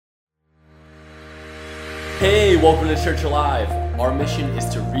Hey, welcome to Church Alive. Our mission is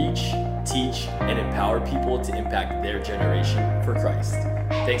to reach, teach, and empower people to impact their generation for Christ.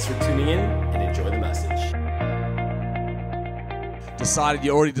 Thanks for tuning in and enjoy the message.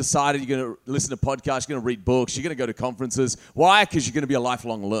 You already decided you're going to listen to podcasts, you're going to read books, you're going to go to conferences. Why? Because you're going to be a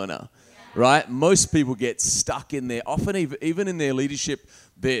lifelong learner, right? Most people get stuck in there, often even in their leadership,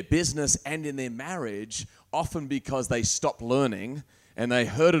 their business, and in their marriage, often because they stop learning and they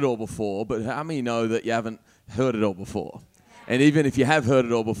heard it all before. But how many know that you haven't heard it all before? And even if you have heard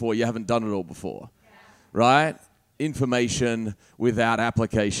it all before, you haven't done it all before, right? Information without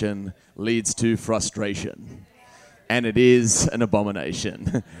application leads to frustration. And it is an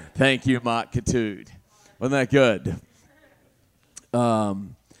abomination. Thank you, Mark Catude. Wasn't that good?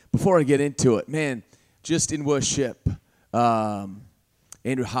 Before I get into it, man, just in worship,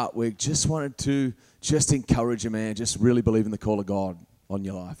 Andrew Hartwig, just wanted to encourage you, man. Just really believe in the call of God on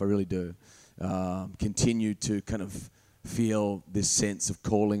your life. I really do. Continue to kind of feel this sense of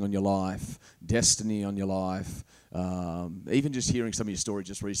calling on your life, destiny on your life. Even just hearing some of your story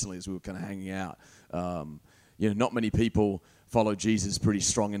just recently as we were kind of hanging out. Not many people followed Jesus pretty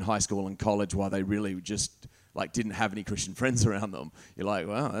strong in high school and college while they really just didn't have any Christian friends around them. You're like,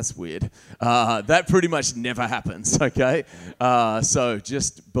 wow, that's weird. That pretty much never happens, okay? So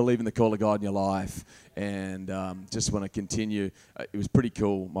just believe in the call of God in your life and just want to continue. It was pretty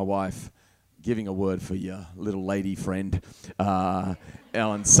cool, my wife giving a word for your little lady friend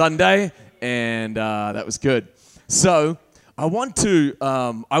on Sunday, and that was good. So I want to,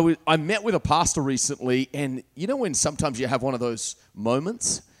 I met with a pastor recently, and you know when sometimes you have one of those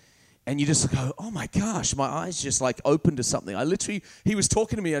moments and you just go, oh my gosh, my eyes just opened to something. He was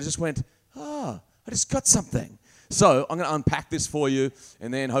talking to me, I just went, I just got something. So I'm going to unpack this for you,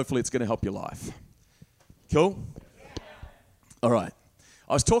 and then hopefully it's going to help your life. Cool? All right.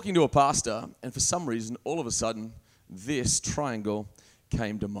 I was talking to a pastor, and for some reason, all of a sudden, this triangle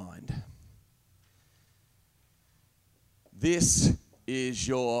came to mind. This is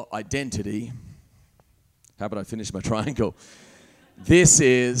your identity. How about I finish my triangle? This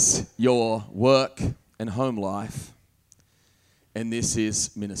is your work and home life, and this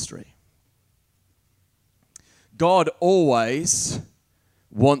is ministry. God always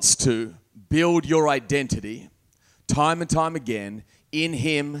wants to build your identity time and time again in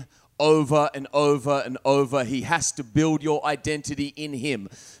Him. Over and over and over. He has to build your identity in Him.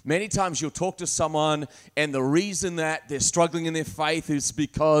 Many times you'll talk to someone and the reason that they're struggling in their faith is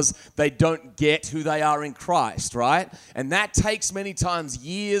because they don't get who they are in Christ, right? And that takes many times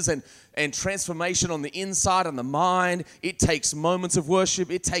years and transformation on the inside, on the mind. It takes moments of worship.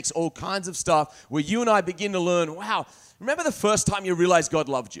 It takes all kinds of stuff where you and I begin to learn, wow, remember the first time you realized God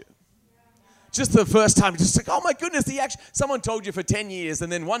loved you? Just the first time, just like, oh my goodness, someone told you for 10 years,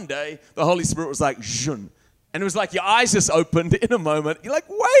 and then one day, the Holy Spirit was like, zhun. And it was like your eyes just opened in a moment. You're like,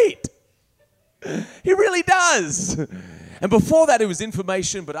 wait, He really does. And before that, it was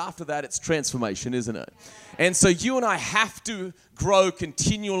information, but after that, it's transformation, isn't it? And so you and I have to grow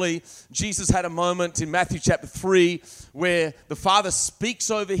continually. Jesus had a moment in Matthew chapter 3 where the Father speaks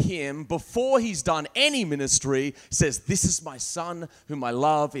over Him before He's done any ministry, says, this is my Son whom I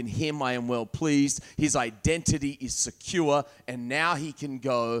love, in Him I am well pleased. His identity is secure, and now He can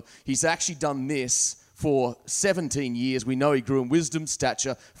go. He's actually done this for 17 years. We know He grew in wisdom,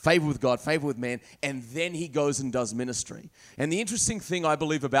 stature, favor with God, favor with man, and then He goes and does ministry. And the interesting thing I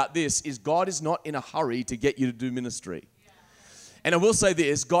believe about this is God is not in a hurry to get you to do ministry. And I will say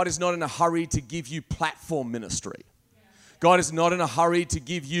this, God is not in a hurry to give you platform ministry. God is not in a hurry to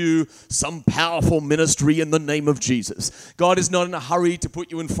give you some powerful ministry in the name of Jesus. God is not in a hurry to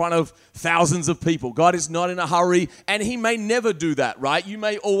put you in front of thousands of people. God is not in a hurry, and He may never do that, right? You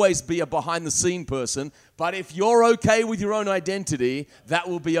may always be a behind-the-scene person, but if you're okay with your own identity, that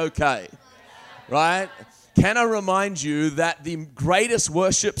will be okay, right? Can I remind you that the greatest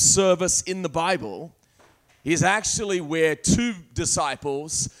worship service in the Bible is actually where two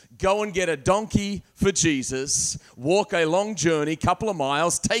disciples go and get a donkey for Jesus, walk a long journey, couple of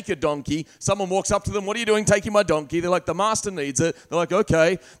miles, take a donkey. Someone walks up to them, what are you doing taking my donkey? They're like, the master needs it. They're like,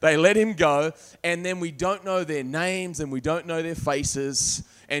 okay. They let him go. And then we don't know their names and we don't know their faces.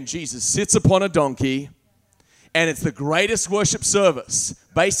 And Jesus sits upon a donkey. And it's the greatest worship service,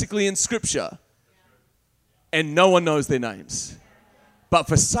 basically in Scripture. And no one knows their names. But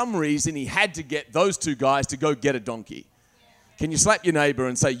for some reason, He had to get those two guys to go get a donkey. Can you slap your neighbor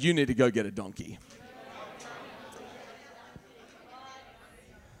and say, you need to go get a donkey?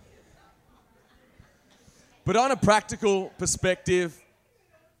 But on a practical perspective,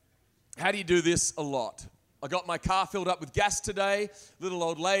 how do you do this a lot? I got my car filled up with gas today. Little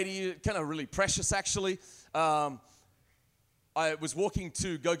old lady, kind of really precious actually. I was walking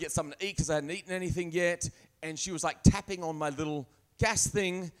to go get something to eat because I hadn't eaten anything yet. And she was like tapping on my little gas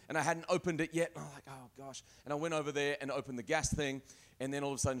thing, and I hadn't opened it yet. And I'm like, oh gosh. And I went over there and opened the gas thing. And then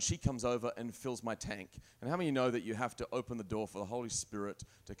all of a sudden she comes over and fills my tank. And how many of you know that you have to open the door for the Holy Spirit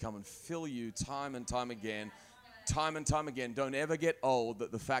to come and fill you time and time again? Time and time again. Don't ever get old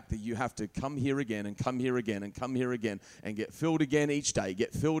that the fact that you have to come here again and come here again and come here again and get filled again each day,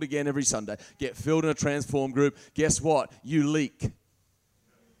 get filled again every Sunday, get filled in a transform group. Guess what? You leak.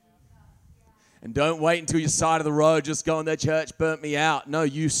 And don't wait until your side of the road just going, that church burnt me out. No,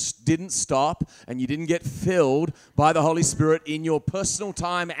 you didn't stop and you didn't get filled by the Holy Spirit in your personal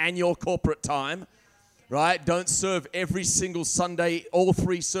time and your corporate time, right? Don't serve every single Sunday, all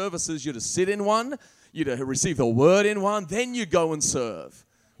 3 services. You're to sit in one, you're to receive the word in one, then you go and serve,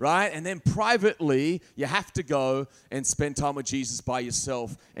 right? And then privately, you have to go and spend time with Jesus by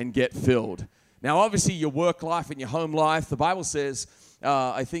yourself and get filled. Now, obviously, your work life and your home life, the Bible says,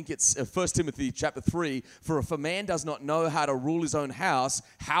 I think it's 1 Timothy chapter 3, for if a man does not know how to rule his own house,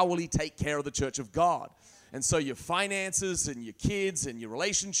 how will he take care of the church of God? And so your finances and your kids and your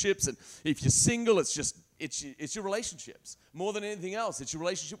relationships, and if you're single, it's your relationships. More than anything else, it's your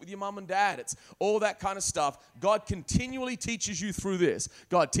relationship with your mom and dad. It's all that kind of stuff. God continually teaches you through this.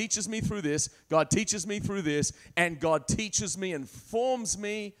 God teaches me through this. God teaches me through this. And God teaches me and forms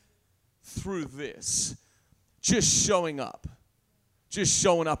me through this. Just showing up. Just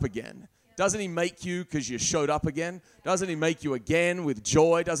showing up again. Doesn't he make you because you showed up again? Doesn't he make you again with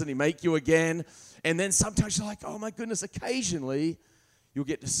joy? Doesn't he make you again? And then sometimes you're like, oh my goodness, occasionally you'll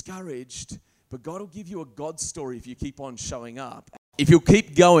get discouraged, but God will give you a God story if you keep on showing up. If you'll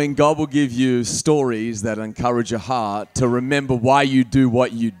keep going, God will give you stories that encourage your heart to remember why you do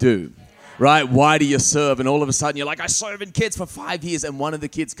what you do. Right? Why do you serve? And all of a sudden you're like, I served in kids for 5 years, and one of the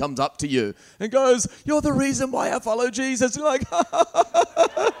kids comes up to you and goes, you're the reason why I follow Jesus. You're like,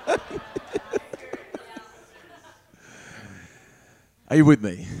 are you with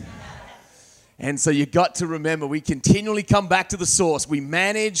me? And so you got to remember, we continually come back to the source. We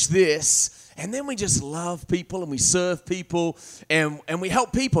manage this, and then we just love people and we serve people and we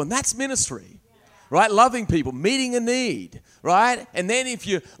help people, and that's ministry. Right? Loving people, meeting a need, right? And then if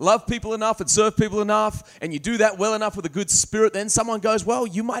you love people enough and serve people enough and you do that well enough with a good spirit, then someone goes, well,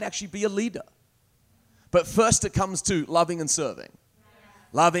 you might actually be a leader. But first it comes to loving and serving.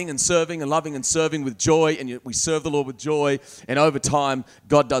 Loving and serving and loving and serving with joy, and we serve the Lord with joy, and over time,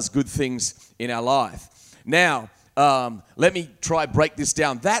 God does good things in our life. Now, let me try break this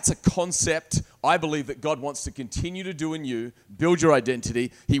down. That's a concept I believe that God wants to continue to do in you, build your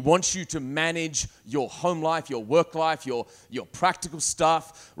identity. He wants you to manage your home life, your work life, your practical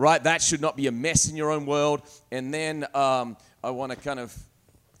stuff, right? That should not be a mess in your own world. And then I want to kind of,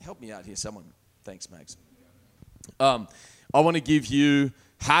 help me out here, someone. Thanks, Mags. I want to give you,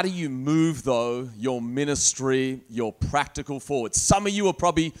 how do you move, though, your ministry, your practical forward? Some of you are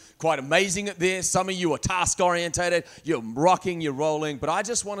probably quite amazing at this. Some of you are task-orientated. You're rocking, you're rolling. But I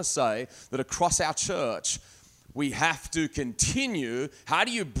just want to say that across our church, we have to continue. How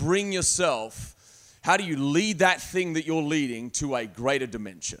do you bring yourself, how do you lead that thing that you're leading to a greater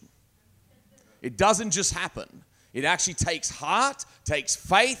dimension? It doesn't just happen. It actually takes heart, takes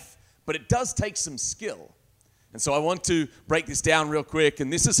faith, but it does take some skill. And so I want to break this down real quick,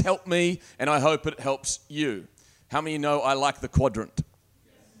 and this has helped me, and I hope it helps you. How many of you know I like the quadrant?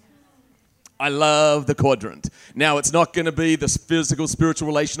 I love the quadrant. Now, it's not going to be the physical, spiritual,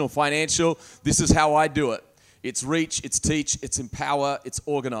 relational, financial. This is how I do it. It's reach, it's teach, it's empower, it's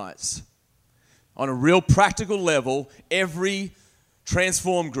organize. On a real practical level, every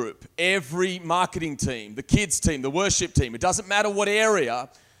transform group, every marketing team, the kids team, the worship team, it doesn't matter what area,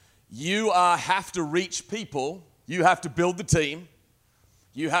 you have to reach people, you have to build the team,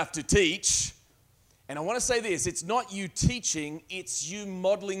 you have to teach. And I want to say this, it's not you teaching, it's you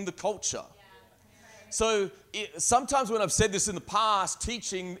modeling the culture. So sometimes when I've said this in the past,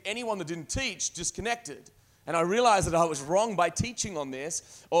 teaching, anyone that didn't teach disconnected. And I realized that I was wrong by teaching on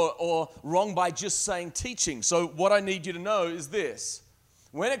this, or wrong by just saying teaching. So what I need you to know is this.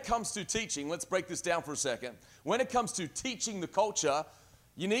 When it comes to teaching, let's break this down for a second. When it comes to teaching the culture,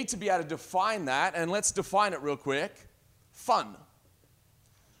 you need to be able to define that, and let's define it real quick. Fun.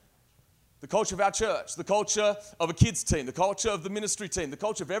 The culture of our church, the culture of a kids team, the culture of the ministry team, the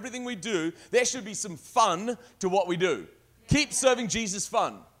culture of everything we do, there should be some fun to what we do. Keep serving Jesus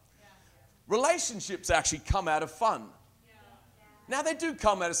fun. Relationships actually come out of fun. Now, they do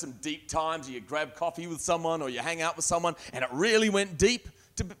come out of some deep times. You grab coffee with someone or you hang out with someone and it really went deep.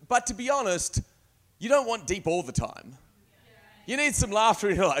 But to be honest, You don't want deep all the time. You need some laughter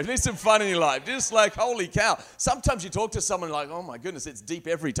in your life. You need some fun in your life. Just like, holy cow. Sometimes you talk to someone like, oh my goodness, it's deep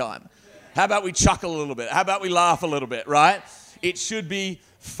every time. How about we chuckle a little bit? How about we laugh a little bit, right? It should be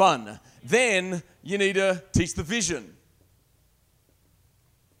fun. Then you need to teach the vision.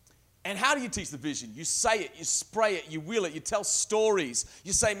 And how do you teach the vision? You say it, you spray it, you will it, you tell stories.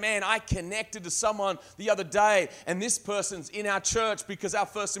 You say, man, I connected to someone the other day, and this person's in our church because our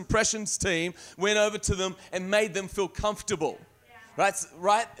First Impressions team went over to them and made them feel comfortable.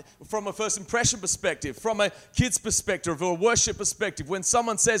 Right? From a first impression perspective, from a kid's perspective or a worship perspective, when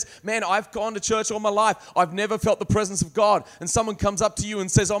someone says, man, I've gone to church all my life, I've never felt the presence of God, and someone comes up to you and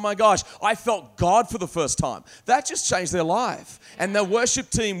says, oh my gosh, I felt God for the first time. That just changed their life. And the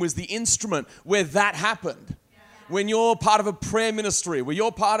worship team was the instrument where that happened. When you're part of a prayer ministry, where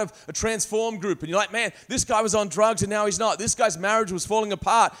you're part of a transform group, and you're like, man, this guy was on drugs and now he's not. This guy's marriage was falling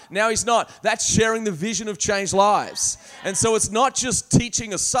apart, now he's not. That's sharing the vision of changed lives. And so it's not just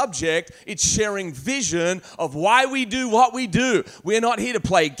teaching a subject, it's sharing vision of why we do what we do. We're not here to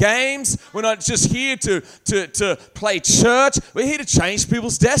play games. We're not just here to play church. We're here to change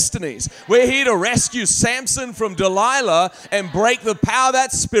people's destinies. We're here to rescue Samson from Delilah and break the power of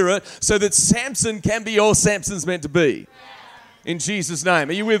that spirit so that Samson can be all Samson's meant to be. In Jesus' name.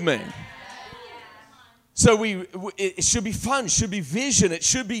 Are you with me? So it should be fun, should be vision, it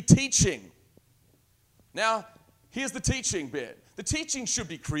should be teaching. Now, here's the teaching bit. The teaching should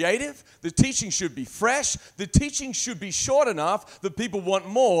be creative, the teaching should be fresh, the teaching should be short enough that people want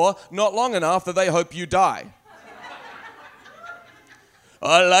more, not long enough that they hope you die.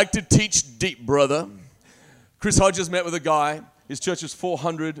 I like to teach deep, brother. Chris Hodges met with a guy. His church was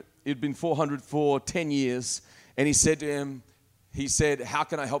 400. It'd been 400 for 10 years. And he said to him, how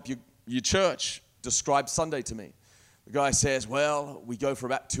can I help your church? Describe Sunday to me. The guy says, well, we go for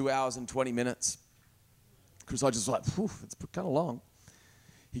about 2 hours and 20 minutes. Chris Hodges was like, it's kind of long.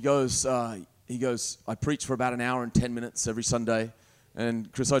 He goes, I preach for about an hour and 10 minutes every Sunday.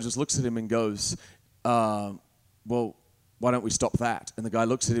 And Chris Hodges looks at him and goes, well, why don't we stop that? And the guy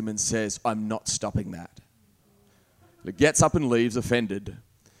looks at him and says, I'm not stopping that. He gets up and leaves offended,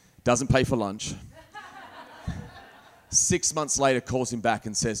 doesn't pay for lunch. 6 months later, calls him back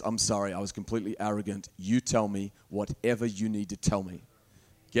and says, I'm sorry, I was completely arrogant. You tell me whatever you need to tell me.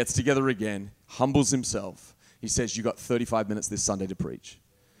 Gets together again, humbles himself. He says, you got 35 minutes this Sunday to preach.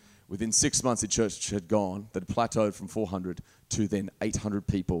 Within 6 months, the church had gone, that had plateaued from 400 to then 800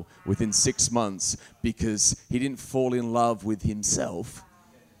 people within 6 months because he didn't fall in love with himself.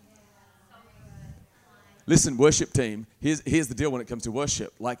 Listen, worship team, here's the deal when it comes to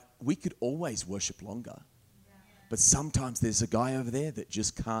worship. Like, we could always worship longer. But sometimes there's a guy over there that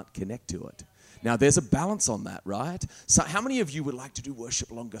just can't connect to it. Now, there's a balance on that, right? So how many of you would like to do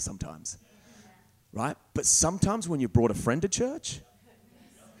worship longer sometimes? Right? But sometimes when you brought a friend to church,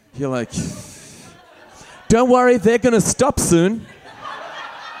 you're like, don't worry, they're going to stop soon.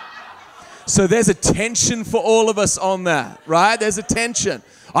 So there's a tension for all of us on that, right? There's a tension.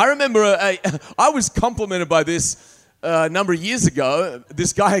 I remember I was complimented by this a number of years ago.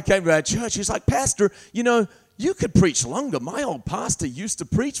 This guy who came to our church, he's like, Pastor, you could preach longer. My old pastor used to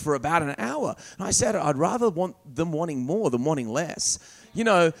preach for about an hour. And I said, I'd rather want them wanting more than wanting less.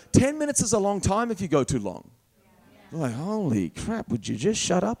 10 minutes is a long time if you go too long. I'm like, holy crap, would you just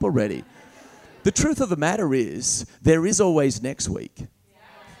shut up already? The truth of the matter is, there is always next week.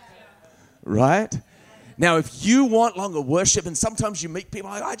 Right? Now, if you want longer worship, and sometimes you meet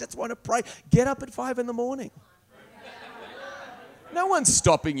people like, I just want to pray, get up at 5 a.m. No one's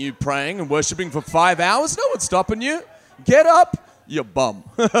stopping you praying and worshiping for 5 hours. No one's stopping you. Get up, you bum.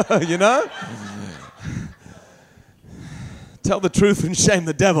 Tell the truth and shame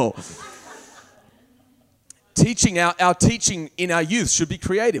the devil. Our teaching in our youth should be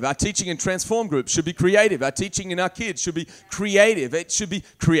creative. Our teaching in transform groups should be creative. Our teaching in our kids should be creative. It should be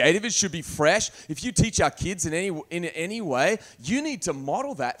creative. It should be fresh. If you teach our kids in any way, you need to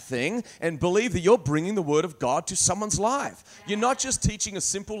model that thing and believe that you're bringing the word of God to someone's life. You're not just teaching a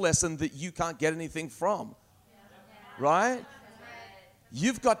simple lesson that you can't get anything from. Right?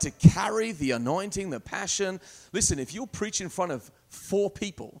 You've got to carry the anointing, the passion. Listen, if you'll preach in front of 4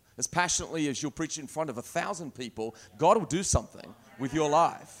 people as passionately as you'll preach in front of 1,000 people, God will do something with your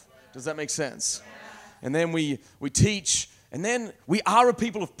life. Does that make sense? And then we teach, and then we are a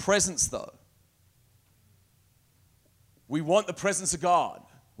people of presence, though. We want the presence of God.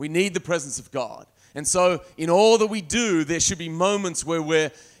 We need the presence of God. And so in all that we do, there should be moments where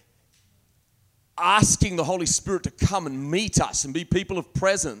we're asking the Holy Spirit to come and meet us and be people of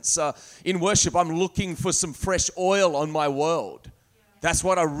presence. In worship, I'm looking for some fresh oil on my world. That's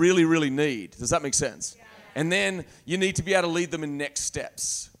what I really, really need. Does that make sense? Yeah. And then you need to be able to lead them in next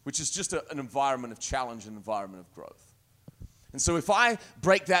steps, which is just an environment of challenge, an environment of growth. And so if I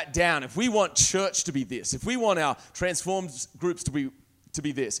break that down, if we want church to be this, if we want our transformed groups to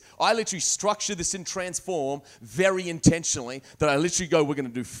be this, I literally structure this in Transform very intentionally, that I literally go, we're going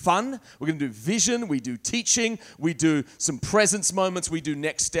to do fun, we're going to do vision, we do teaching, we do some presence moments, we do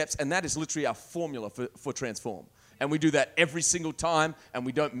next steps, and that is literally our formula for Transform. And we do that every single time, and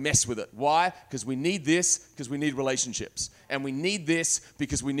we don't mess with it. Why? Because we need this, because we need relationships. And we need this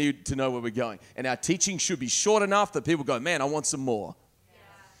because we need to know where we're going. And our teaching should be short enough that people go, man, I want some more. Yeah.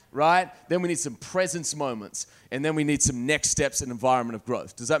 Right? Then we need some presence moments. And then we need some next steps and environment of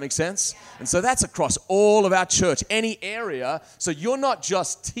growth. Does that make sense? Yeah. And so that's across all of our church, any area. So you're not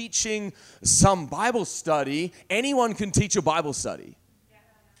just teaching some Bible study. Anyone can teach a Bible study.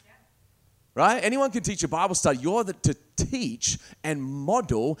 Right? Anyone can teach a Bible study. You're to teach and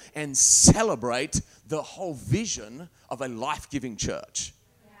model and celebrate the whole vision of a life-giving church.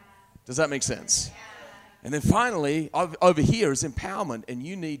 Does that make sense? And then finally, over here is empowerment, and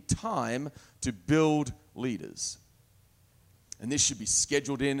you need time to build leaders. And this should be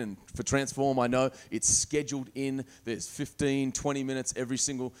scheduled in, and for Transform, I know it's scheduled in. There's 15, 20 minutes every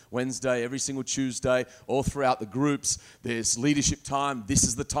single Wednesday, every single Tuesday, all throughout the groups. There's leadership time. This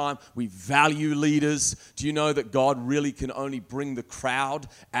is the time. We value leaders. Do you know that God really can only bring the crowd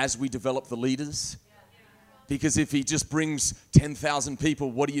as we develop the leaders? Because if he just brings 10,000 people,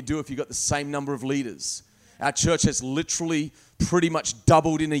 what do you do if you've got the same number of leaders? Our church has literally pretty much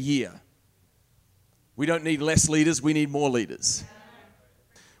doubled in a year. We don't need less leaders, we need more leaders.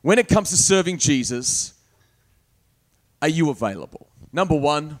 When it comes to serving Jesus, are you available? Number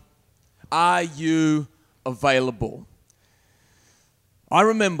one, are you available? I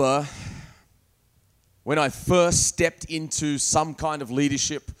remember when I first stepped into some kind of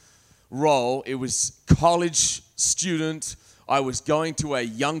leadership role, it was college student. I was going to a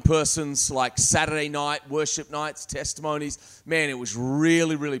young person's like Saturday night, worship nights, testimonies. Man, it was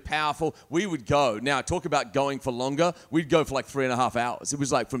really, really powerful. We would go. Now, talk about going for longer. We'd go for like 3.5 hours. It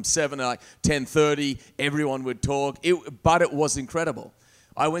was like from 7 to like 10:30. Everyone would talk. But it was incredible.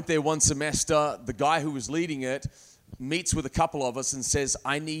 I went there one semester. The guy who was leading it meets with a couple of us and says,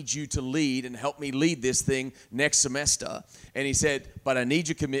 I need you to lead and help me lead this thing next semester. And he said, but I need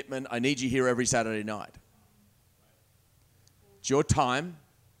your commitment. I need you here every Saturday night. It's your time.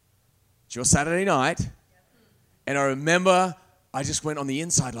 It's your Saturday night. And I remember I just went on the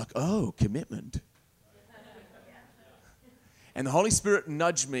inside like, oh, commitment. And the Holy Spirit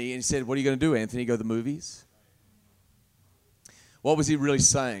nudged me and he said, what are you going to do, Anthony? Go to the movies? What was he really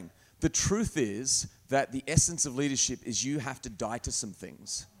saying? The truth is that the essence of leadership is you have to die to some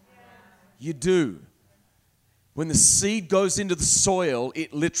things. You do. When the seed goes into the soil,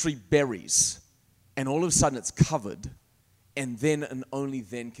 it literally buries. And all of a sudden it's covered. And then and only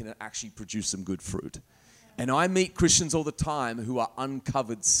then can it actually produce some good fruit. And I meet Christians all the time who are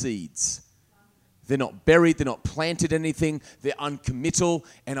uncovered seeds. They're not buried, they're not planted anything, they're uncommittal.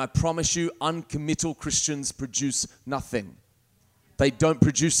 And I promise you, uncommittal Christians produce nothing. They don't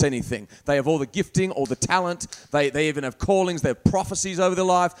produce anything. They have all the gifting, all the talent. They even have callings, they have prophecies over their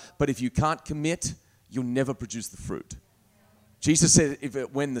life. But if you can't commit, you'll never produce the fruit. Jesus said,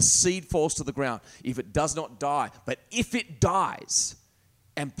 when the seed falls to the ground, if it does not die, but if it dies,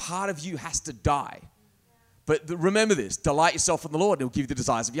 and part of you has to die. But remember this, delight yourself in the Lord, and He'll give you the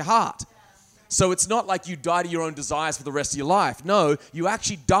desires of your heart. So it's not like you die to your own desires for the rest of your life. No, you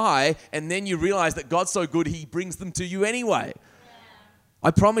actually die, and then you realize that God's so good, He brings them to you anyway. I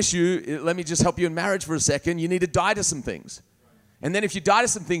promise you, let me just help you in marriage for a second, you need to die to some things. And then if you die to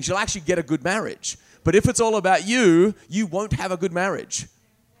some things, you'll actually get a good marriage. But if it's all about you, you won't have a good marriage.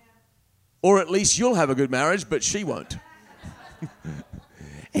 Or at least you'll have a good marriage, but she won't.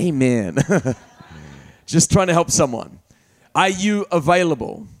 Amen. Just trying to help someone. Are you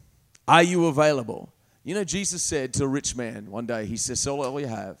available? Are you available? You know, Jesus said to a rich man one day, He says, sell all you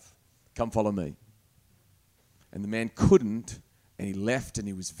have, come follow me. And the man couldn't, and he left, and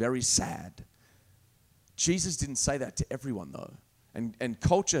he was very sad. Jesus didn't say that to everyone, though. And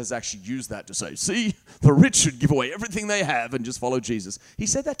culture has actually used that to say, see, the rich should give away everything they have and just follow Jesus. He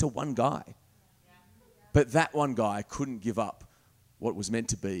said that to one guy. But that one guy couldn't give up what was meant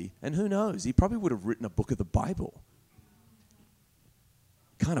to be. And who knows, he probably would have written a book of the Bible.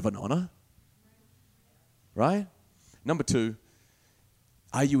 Kind of an honor. Right? Number 2,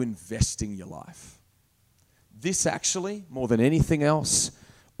 are you investing your life? This actually, more than anything else,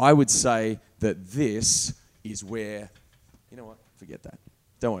 I would say that this is where, you know what? Forget that.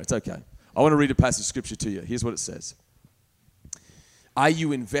 Don't worry, it's okay. I want to read a passage of scripture to you. Here's what it says. Are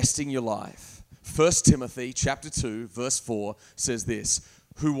you investing your life? 1 Timothy chapter 2, verse 4 says this,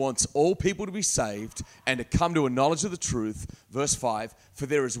 who wants all people to be saved and to come to a knowledge of the truth. Verse 5, for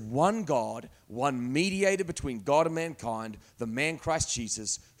there is one God, one mediator between God and mankind, the man Christ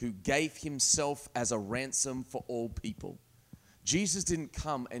Jesus, who gave himself as a ransom for all people. Jesus didn't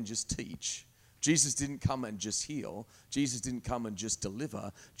come and just teach. Jesus didn't come and just heal. Jesus didn't come and just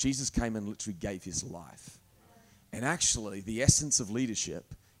deliver. Jesus came and literally gave his life. And actually, the essence of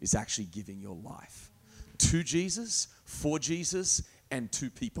leadership is actually giving your life to Jesus, for Jesus, and to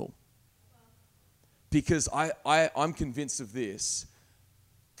people. Because I'm convinced of this.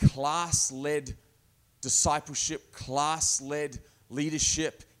 Class-led discipleship, class-led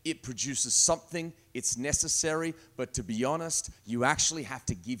leadership, it produces something, it's necessary, but to be honest, you actually have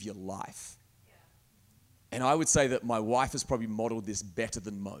to give your life. And I would say that my wife has probably modeled this better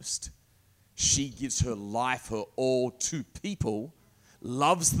than most. She gives her life, her all to people,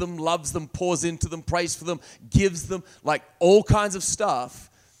 loves them, pours into them, prays for them, gives them like all kinds of stuff.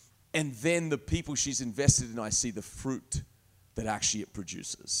 And then the people she's invested in, I see the fruit that actually it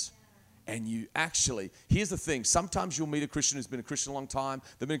produces. And you actually, here's the thing, sometimes you'll meet a Christian who's been a Christian a long time,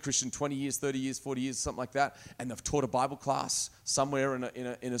 they've been a Christian 20 years, 30 years, 40 years, something like that, and they've taught a Bible class somewhere in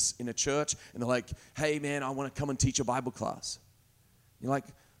a church, and they're like, hey man, I want to come and teach a Bible class. You're like,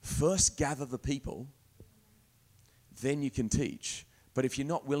 first gather the people, then you can teach. But if you're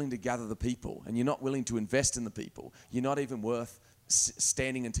not willing to gather the people and you're not willing to invest in the people, you're not even worth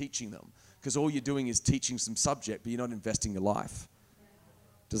standing and teaching them. Because all you're doing is teaching some subject, but you're not investing your life.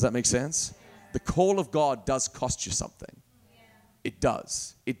 Does that make sense? The call of God does cost you something. It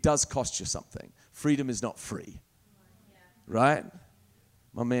does. It does cost you something. Freedom is not free. Right?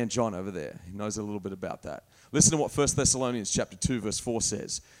 My man John over there, he knows a little bit about that. Listen to what 1 Thessalonians chapter 2, verse 4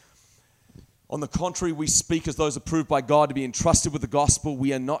 says. On the contrary, we speak as those approved by God to be entrusted with the gospel.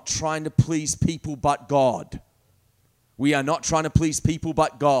 We are not trying to please people but God. We are not trying to please people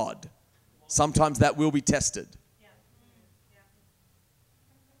but God. Sometimes that will be tested.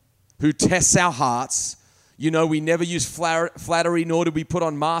 Who tests our hearts. You know, we never use flattery, nor do we put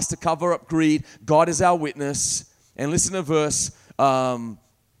on masks to cover up greed. God is our witness. And listen to verse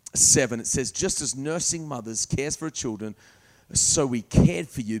 7. It says, just as nursing mothers cares for her children, so we cared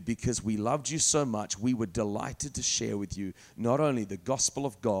for you because we loved you so much. We were delighted to share with you not only the gospel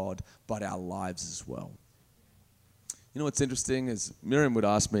of God, but our lives as well. You know what's interesting is Miriam would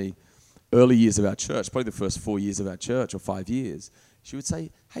ask me early years of our church, probably the first 4 years of our church or 5 years, she would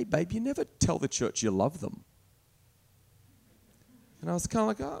say, hey babe, you never tell the church you love them. And I was kind of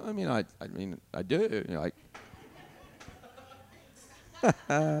like, oh, I mean, I do. You know, like,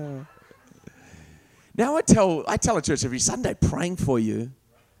 now I tell a church every Sunday, praying for you,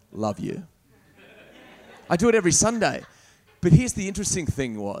 love you. I do it every Sunday. But here's the interesting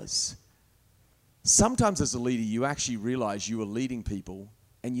thing was, sometimes as a leader, you actually realize you were leading people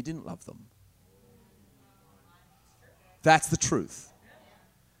and you didn't love them. That's the truth.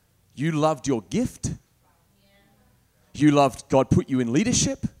 You loved your gift. You loved God put you in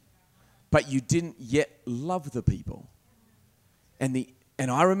leadership, but you didn't yet love the people. And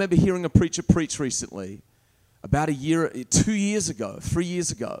I remember hearing a preacher preach recently, about 2 years ago, 3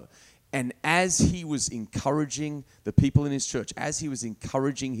 years ago, and as he was encouraging the people in his church, as he was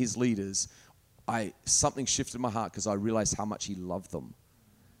encouraging his leaders, something shifted in my heart because I realized how much he loved them.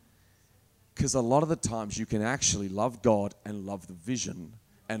 Because a lot of the times you can actually love God and love the vision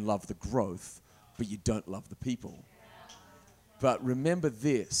and love the growth, but you don't love the people. But remember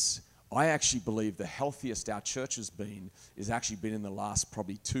this, I actually believe the healthiest our church has been is actually been in the last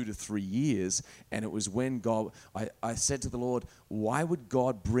probably 2 to 3 years. And it was when I said to the Lord, why would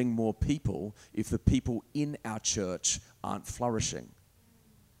God bring more people if the people in our church aren't flourishing?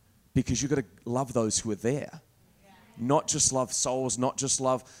 Because you've got to love those who are there. Not just love souls, not just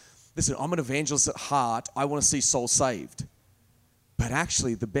love... Listen, I'm an evangelist at heart. I want to see souls saved. But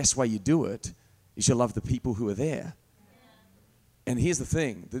actually, the best way you do it is you love the people who are there. And here's the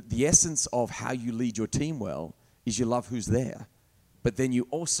thing, the essence of how you lead your team well is you love who's there. But then you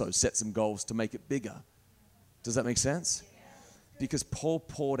also set some goals to make it bigger. Does that make sense? Because Paul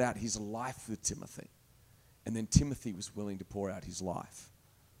poured out his life with Timothy. And then Timothy was willing to pour out his life.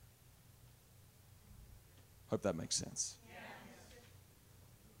 Hope that makes sense.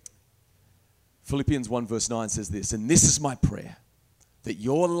 Philippians 1 verse 9 says this, and this is my prayer, that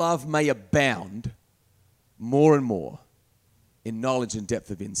your love may abound more and more in knowledge and depth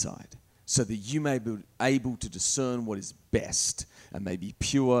of insight, so that you may be able to discern what is best and may be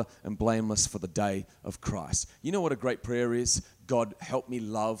pure and blameless for the day of Christ. You know what a great prayer is? God, help me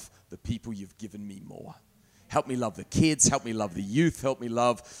love the people you've given me more. Help me love the kids. Help me love the youth. Help me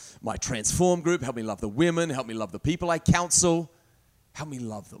love my transform group. Help me love the women. Help me love the people I counsel. Help me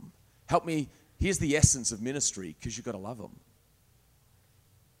love them. Help me. Here's the essence of ministry, because you've got to love them.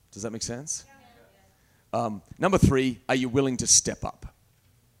 Does that make sense? Number 3, are you willing to step up?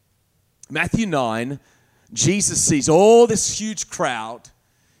 Matthew 9, Jesus sees all this huge crowd,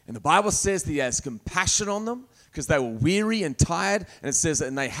 and the Bible says that he has compassion on them because they were weary and tired, and it says,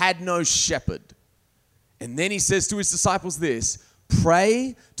 and they had no shepherd. And then he says to his disciples this,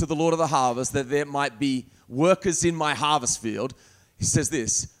 pray to the Lord of the harvest that there might be workers in my harvest field. He says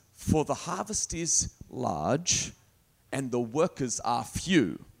this, for the harvest is large and the workers are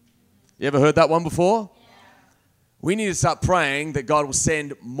few. You ever heard that one before? Yeah. We need to start praying that God will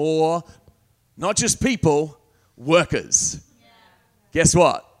send more, not just people, workers. Yeah. Guess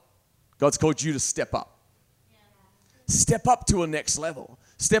what? God's called you to step up. Yeah. Step up to a next level.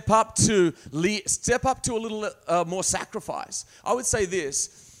 Step up to a little more sacrifice. I would say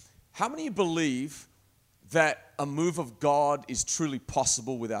this, how many believe that a move of God is truly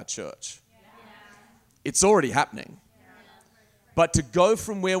possible with our church? Yeah. It's already happening. But to go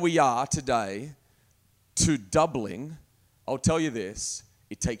from where we are today to doubling, I'll tell you this,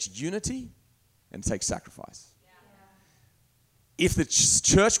 it takes unity and it takes sacrifice. Yeah. If the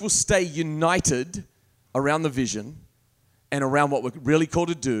church will stay united around the vision and around what we're really called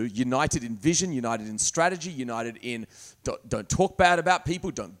to do, united in vision, united in strategy, united in don't talk bad about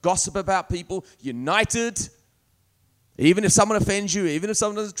people, don't gossip about people, united, even if someone offends you, even if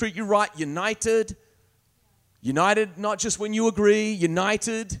someone doesn't treat you right, united. United, not just when you agree,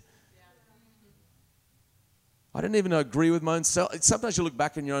 united. I didn't even agree with my own self. Sometimes you look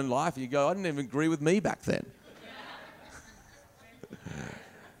back in your own life and you go, I didn't even agree with me back then.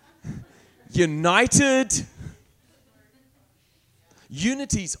 United.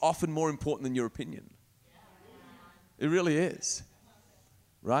 Unity is often more important than your opinion. It really is.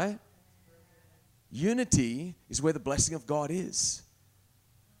 Right? Unity is where the blessing of God is.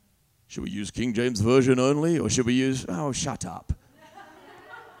 Should we use King James Version only, or should we use, oh, shut up.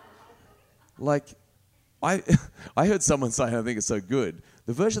 Like, I heard someone say, I think it's so good,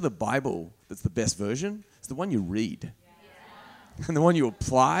 the version of the Bible that's the best version is the one you read. Yeah. And the one you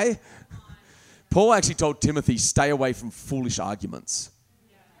apply. Paul actually told Timothy, stay away from foolish arguments.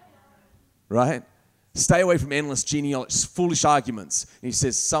 Right? Stay away from endless genealogies, foolish arguments. And he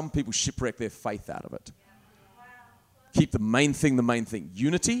says some people shipwreck their faith out of it. Keep the main thing.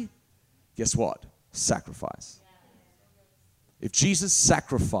 Unity. Guess what? Sacrifice. If Jesus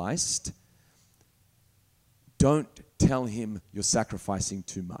sacrificed, don't tell him you're sacrificing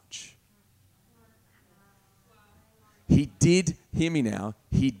too much. He did, hear me now,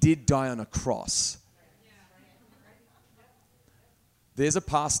 he did die on a cross. There's a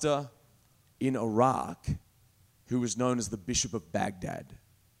pastor in Iraq who was known as the Bishop of Baghdad.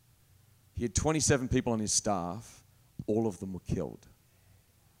 He had 27 people on his staff. All of them were killed.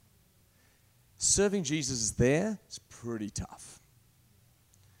 Serving Jesus there is pretty tough.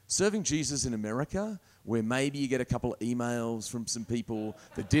 Serving Jesus in America, where maybe you get a couple of emails from some people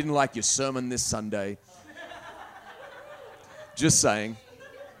that didn't like your sermon this Sunday. Just saying.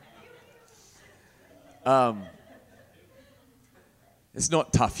 It's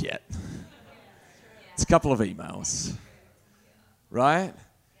not tough yet. It's a couple of emails. Right?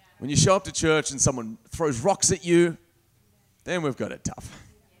 When you show up to church and someone throws rocks at you, then we've got it tough.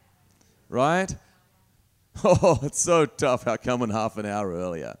 Right? Oh, it's so tough how coming half an hour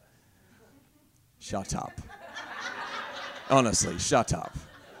earlier. Shut up. Honestly, shut up.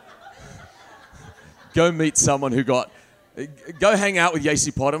 Go meet someone go hang out with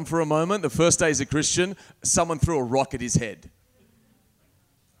Yacey Potham for a moment. The first day as a Christian, someone threw a rock at his head.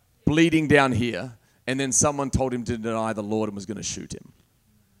 Bleeding down here. And then someone told him to deny the Lord and was going to shoot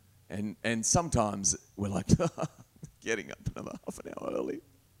him. And sometimes we're like, getting up another half an hour early.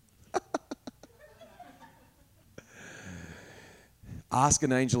 Ask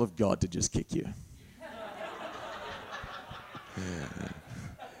an angel of God to just kick you.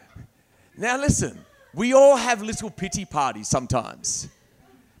 Now listen, we all have little pity parties sometimes.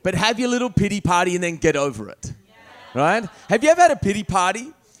 But have your little pity party and then get over it. Right? Have you ever had a pity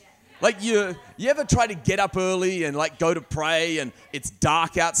party? Like you ever try to get up early and like go to pray and it's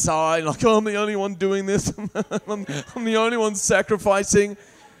dark outside, like, oh, I'm the only one doing this. I'm the only one sacrificing.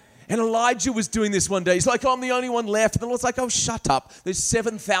 And Elijah was doing this one day. He's like, oh, I'm the only one left. And the Lord's like, oh, shut up. There's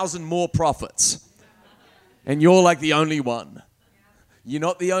 7,000 more prophets. And you're like the only one. You're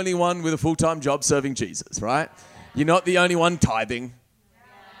not the only one with a full-time job serving Jesus, right? You're not the only one tithing.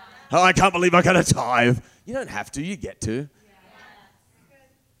 Oh, I can't believe I got to tithe. You don't have to. You get to.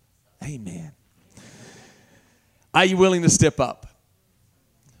 Amen. Are you willing to step up?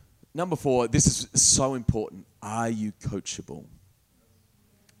 Number 4, this is so important. Are you coachable?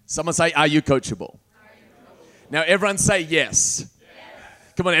 Someone say, are you coachable? Now everyone say yes.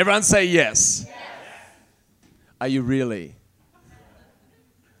 Come on, everyone say yes. Are you really?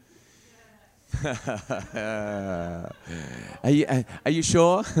 Are you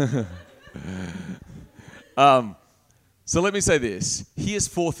sure? So let me say this. Here's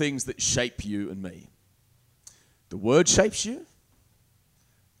 4 things that shape you and me. The Word shapes you.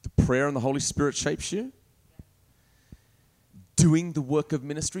 The prayer and the Holy Spirit shapes you. Doing the work of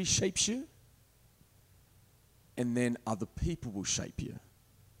ministry shapes you. And then other people will shape you.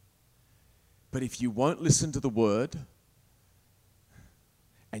 But if you won't listen to the Word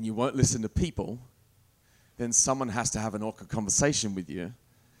and you won't listen to people, then someone has to have an awkward conversation with you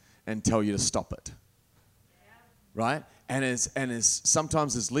and tell you to stop it. Right? And as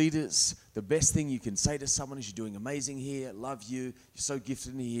sometimes as leaders, the best thing you can say to someone is, you're doing amazing here, love you, you're so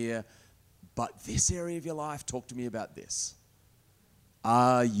gifted in here, but this area of your life, talk to me about this.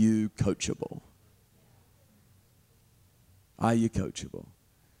 Are you coachable? Are you coachable?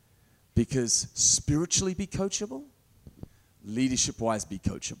 Because spiritually be coachable, leadership-wise be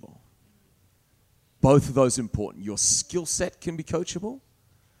coachable. Both of those are important. Your skill set can be coachable.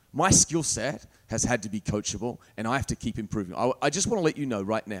 My skill set has had to be coachable, and I have to keep improving. I just want to let you know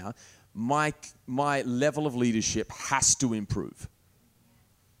right now, my level of leadership has to improve.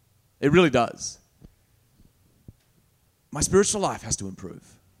 It really does. My spiritual life has to improve.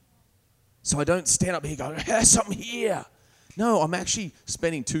 So I don't stand up here going, there's something here. No, I'm actually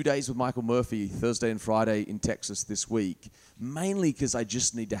spending 2 days with Michael Murphy, Thursday and Friday in Texas this week, mainly because I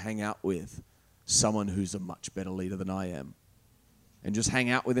just need to hang out with someone who's a much better leader than I am. And just hang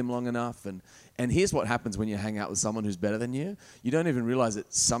out with him long enough. And here's what happens when you hang out with someone who's better than you. You don't even realize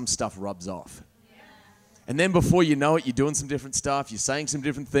that some stuff rubs off. Yeah. And then before you know it, you're doing some different stuff, you're saying some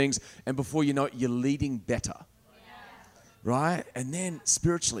different things, and before you know it, you're leading better. Yeah. Right? And then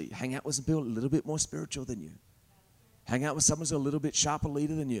spiritually, hang out with some people a little bit more spiritual than you. Hang out with someone who's a little bit sharper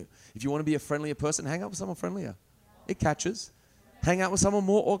leader than you. If you want to be a friendlier person, hang out with someone friendlier. It catches. Hang out with someone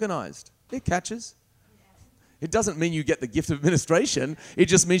more organized. It catches. It doesn't mean you get the gift of administration. It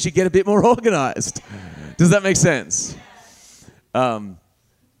just means you get a bit more organized. Does that make sense? Let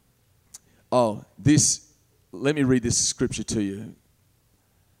me read this scripture to you.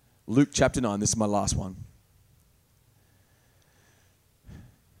 Luke chapter 9, this is my last one.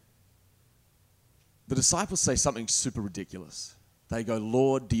 The disciples say something super ridiculous. They go,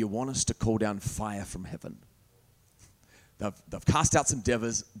 Lord, do you want us to call down fire from heaven? They've cast out some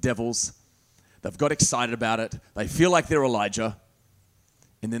devils. They've got excited about it. They feel like they're Elijah.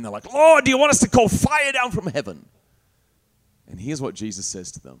 And then they're like, Lord, do you want us to call fire down from heaven? And here's what Jesus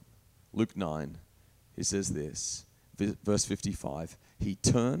says to them. Luke 9, he says this, verse 55. He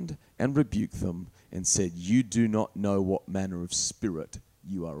turned and rebuked them and said, you do not know what manner of spirit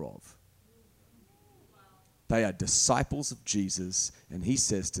you are of. They are disciples of Jesus, and he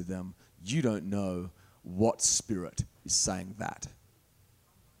says to them, you don't know what spirit is saying that.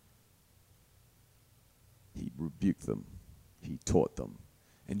 He rebuked them. He taught them.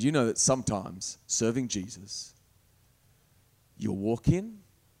 And you know that sometimes serving Jesus, you'll walk in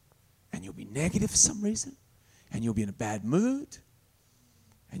and you'll be negative for some reason, and you'll be in a bad mood,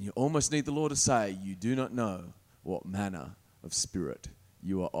 and you almost need the Lord to say, you do not know what manner of spirit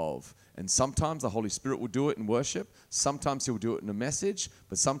you are of. And sometimes the Holy Spirit will do it in worship. Sometimes he'll do it in a message.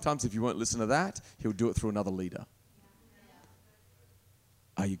 But sometimes if you won't listen to that, he'll do it through another leader.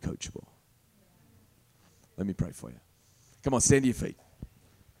 Are you coachable? Let me pray for you. Come on, stand to your feet.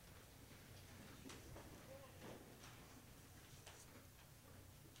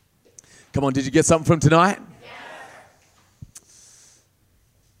 Come on, did you get something from tonight?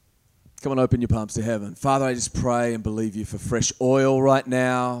 Come on, open your palms to heaven. Father, I just pray and believe you for fresh oil right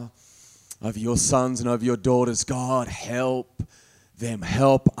now over your sons and over your daughters. God, help them.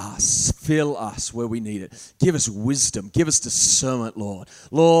 Help us. Fill us where we need it. Give us wisdom. Give us discernment, Lord.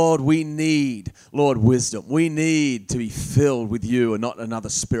 Lord, we need, Lord, wisdom. We need to be filled with you and not another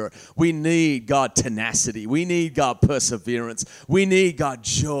spirit. We need, God, tenacity. We need, God, perseverance. We need, God,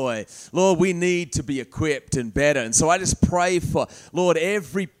 joy. Lord, we need to be equipped and better. And so I just pray for, Lord,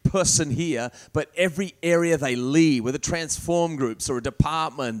 every person here, but every area they lead, whether transform groups or a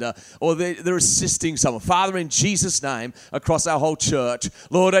department or they're assisting someone. Father, in Jesus' name, across our whole church,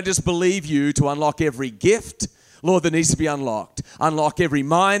 Lord, I just believe you to unlock every gift, Lord, that needs to be unlocked. Unlock every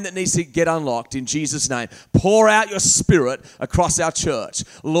mind that needs to get unlocked in Jesus' name. Pour out your spirit across our church.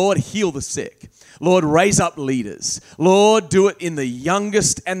 Lord, heal the sick. Lord, raise up leaders. Lord, do it in the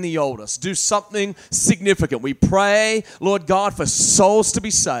youngest youngest and the oldest. Do something significant. We pray, Lord God, for souls to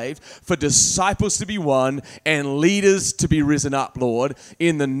be saved, for disciples to be won, and leaders to be risen up, Lord,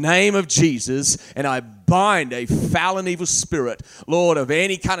 in the name of Jesus. And I bind a foul and evil spirit, Lord, of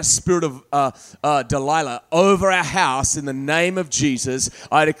any kind of spirit of Delilah over our house in the name of Jesus.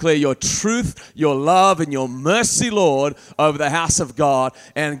 I declare your truth, your love, and your mercy, Lord, over the house of God.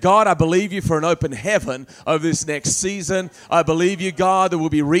 And God, I believe you for an open heaven over this next season. I believe you, God, that we'll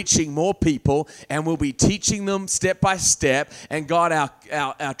be reaching more people and we'll be teaching them step by step. And God,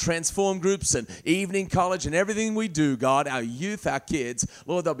 our transform groups and evening college and everything we do, God, our youth, our kids,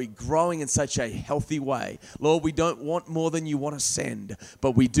 Lord, they'll be growing in such a healthy way. Lord, we don't want more than you want to send,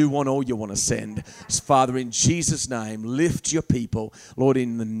 but we do want all you want to send. Father, in Jesus' name, lift your people. Lord,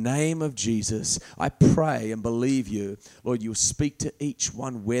 in the name of Jesus, I pray and believe you. Lord, you'll speak to each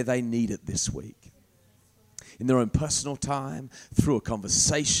one where they need it this week. In their own personal time, through a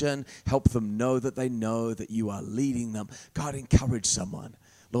conversation, help them know that you are leading them. God, encourage someone.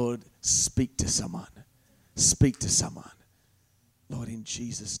 Lord, speak to someone. Speak to someone. Lord, in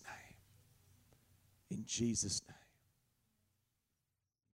Jesus' name. In Jesus' name.